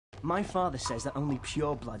My father says that only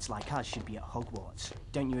purebloods like us should be at Hogwarts.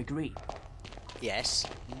 Don't you agree? Yes.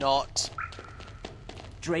 Not.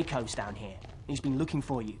 Draco's down here. He's been looking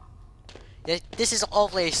for you. Yeah, this is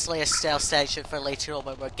obviously a stealth section for later on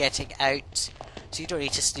when we're getting out, so you don't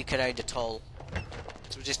need to sneak around at all.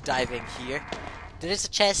 So we're just diving here. There is a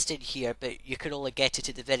chest in here, but you can only get it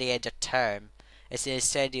at the very end of term. It's an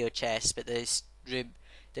incendio chest, but this room,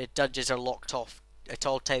 the dungeons are locked off at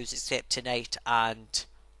all times except tonight and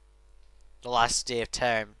the last day of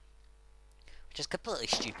term. Which is completely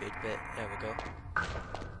stupid, but there we go.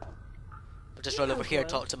 We'll just run over here and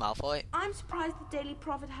talk to Malfoy. I'm surprised the Daily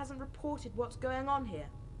Prophet hasn't reported what's going on here.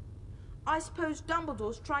 I suppose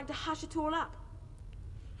Dumbledore's trying to hush it all up.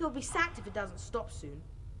 He'll be sacked if it doesn't stop soon.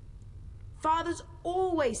 Father's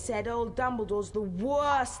always said old Dumbledore's the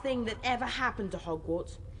worst thing that ever happened to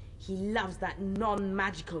Hogwarts. He loves that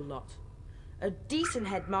non-magical lot. A decent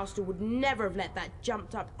headmaster would never have let that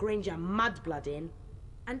jumped-up Granger mudblood in.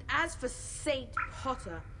 And as for Saint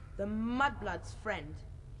Potter, the mudblood's friend,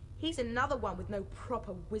 he's another one with no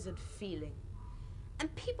proper wizard feeling.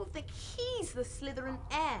 And people think he's the Slytherin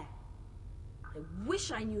heir. I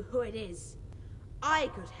wish I knew who it is. I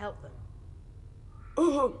could help them.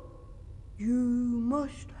 You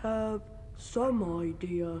must have some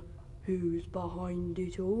idea who's behind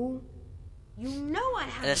it all. You know I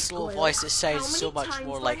have In a slow voice, it sounds so much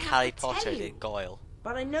more like Harry Potter than Goyle.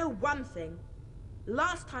 But I know one thing.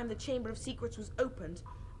 Last time the Chamber of Secrets was opened,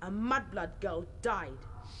 a mudblood girl died.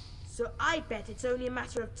 So I bet it's only a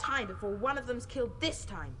matter of time before one of them's killed this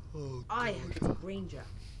time. Oh, I hope it's Granger.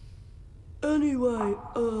 Anyway,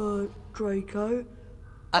 Draco,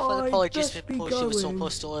 I thought the apologies potion was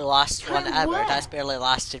supposed to only last 1 hour. That's barely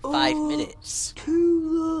lasted 5 minutes.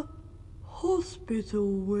 To the hospital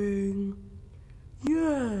wing.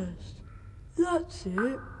 Yes, that's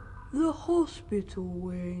it. The hospital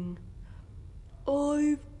wing.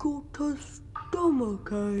 I've got a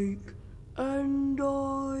stomachache and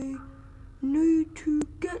I need to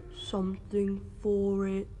get something for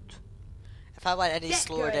it. If I went any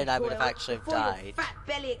slower then I would have actually died. Fat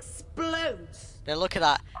belly explodes. Now look at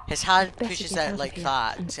that. His hand pushes out like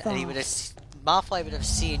that, and he would have. Malfoy would have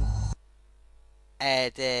seen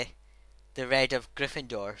the red of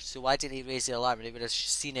Gryffindor. So why didn't he raise the alarm? And he would have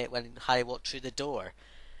seen it when Harry walked through the door.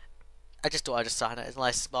 I just don't understand it.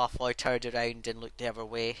 Unless Malfoy turned around and looked the other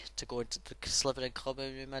way to go into the Slytherin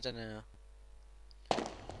common room. I don't know.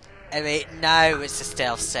 Anyway, now it's the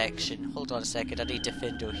stealth section. Hold on a second. I need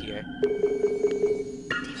Defendo here.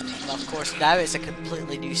 Of course, now it's a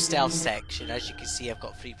completely new stealth section. As you can see, I've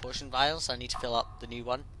got 3 potion vials. I need to fill up the new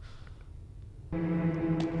one.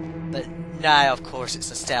 But now, of course,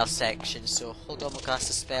 it's a stealth section. So hold on, we'll cast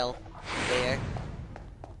a spell there.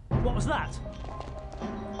 What was that?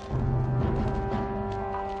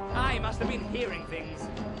 I must have been hearing things.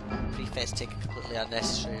 Prefects take a completely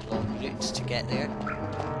unnecessary long route to get there.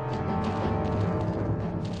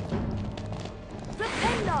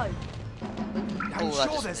 Defendo! I'm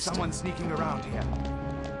sure there's someone sneaking around here.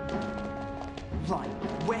 Right,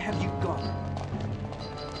 where have you gone?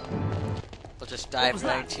 We'll just dive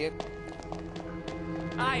around here.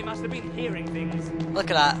 I must have been hearing things.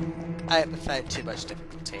 Look at that. I haven't found too much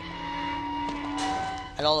difficulty.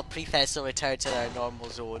 And all the prefects will return to their normal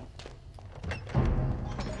zone.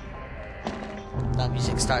 That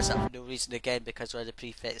music starts up for no reason again because one of the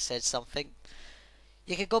prefects said something.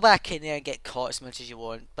 You can go back in there and get caught as much as you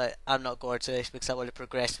want, but I'm not going to because I want to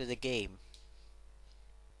progress with the game.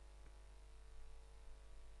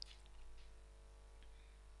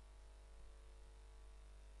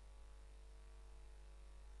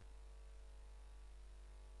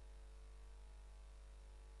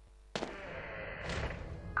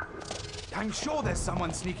 I'm sure there's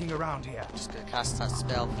someone sneaking around here. I'm just going to cast that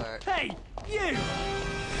spell for... Hey, you!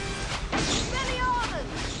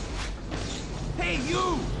 Hey,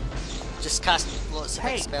 you! Just cast lots of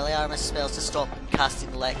Expelliarmus spells to stop casting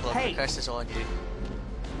the Leglock curses on you.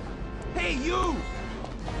 Hey, you!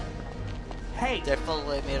 Hey! They're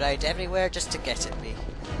following me around everywhere just to get at me.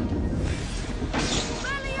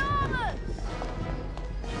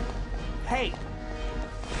 Hey!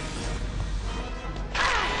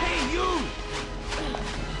 Hey, you!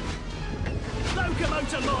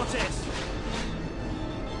 Locomotor Mortis!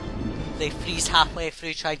 They freeze halfway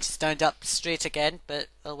through trying to stand up straight again, but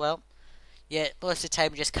oh well. Yeah, most of the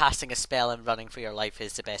time just casting a spell and running for your life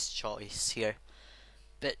is the best choice here.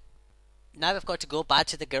 But now I've got to go back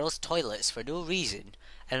to the girls' toilets for no reason,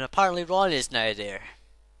 and apparently Ron is now there.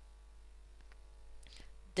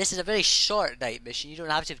 This is a very short night mission, you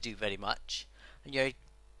don't have to do very much. And your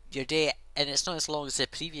day, and it's not as long as the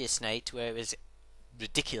previous night where it was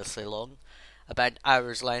ridiculously long. About an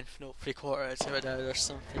hour's length, no, 3/4 of an hour or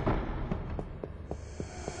something.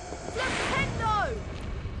 Flipendo!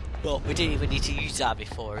 Well, we didn't even need to use that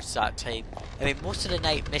before that time. I mean, most of the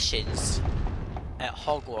night missions at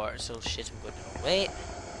Hogwarts, oh shit, I'm going the wrong way.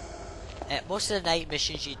 Most of the night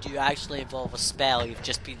missions you do actually involve a spell you've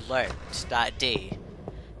just been learned that day.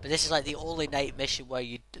 But this is like the only night mission where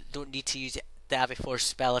you don't need to use the Aviforce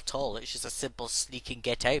spell at all. It's just a simple sneak and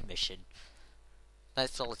get out mission.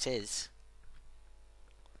 That's all it is.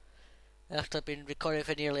 After I've been recording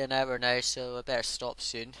for nearly an hour now, so I better stop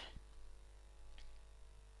soon.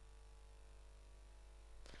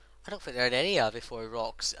 I don't think there are any Aviforce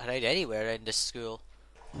rocks around anywhere in this school,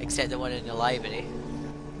 except the one in the library.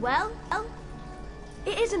 Well,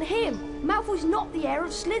 It isn't him. Malfoy's not the heir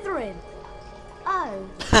of Slytherin. oh,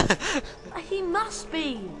 He must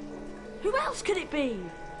be. Who else could it be?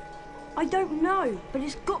 I don't know, but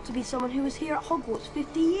it's got to be someone who was here at Hogwarts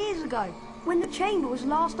 50 years ago, when the chamber was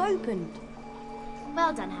last opened.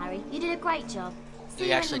 well done, Harry. You did a great job. See We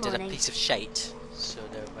you actually in the did a morning. piece of shite, so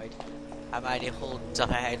never mind. Hermione holds up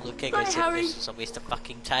her head looking Bye, as if Harry. this was a waste of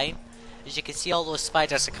fucking time. As you can see, all those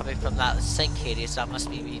spiders are coming from that sink area, so that must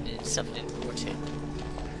be meaning something important.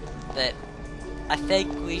 But I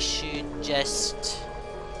think we should just...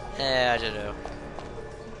 I don't know.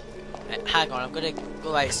 Hang on, I'm gonna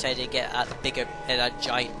go outside and get a bigger, a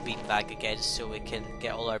giant beanbag again, so we can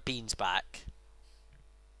get all our beans back.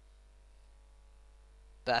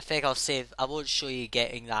 But I think I'll save. I won't show you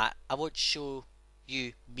getting that. I won't show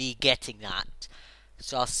you me getting that.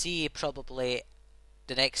 So I'll see you probably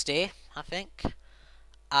the next day, I think.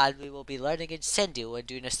 And we will be learning Incendio and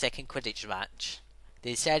doing a second Quidditch match.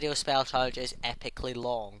 The Incendio spell challenge is epically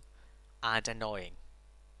long and annoying.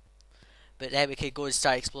 But then we can go and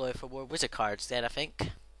start exploring for more wizard cards then, I think.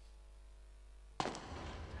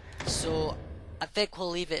 So, I think we'll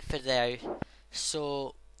leave it for now.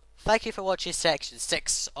 So, thank you for watching section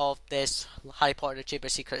 6 of this Harry Potter and the Chamber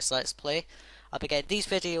of Secrets Let's Play. I'll be getting these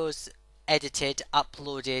videos edited,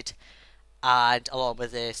 uploaded, and along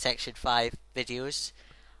with the section 5 videos.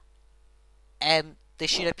 They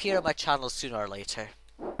should appear on my channel sooner or later.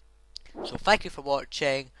 So thank you for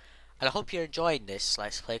watching, and I hope you're enjoying this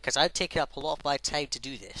Let's Play, because I'm taking up a lot of my time to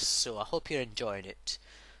do this, so I hope you're enjoying it.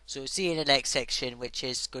 So see you in the next section, which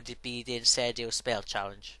is going to be the Incendio Spell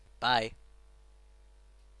Challenge. Bye.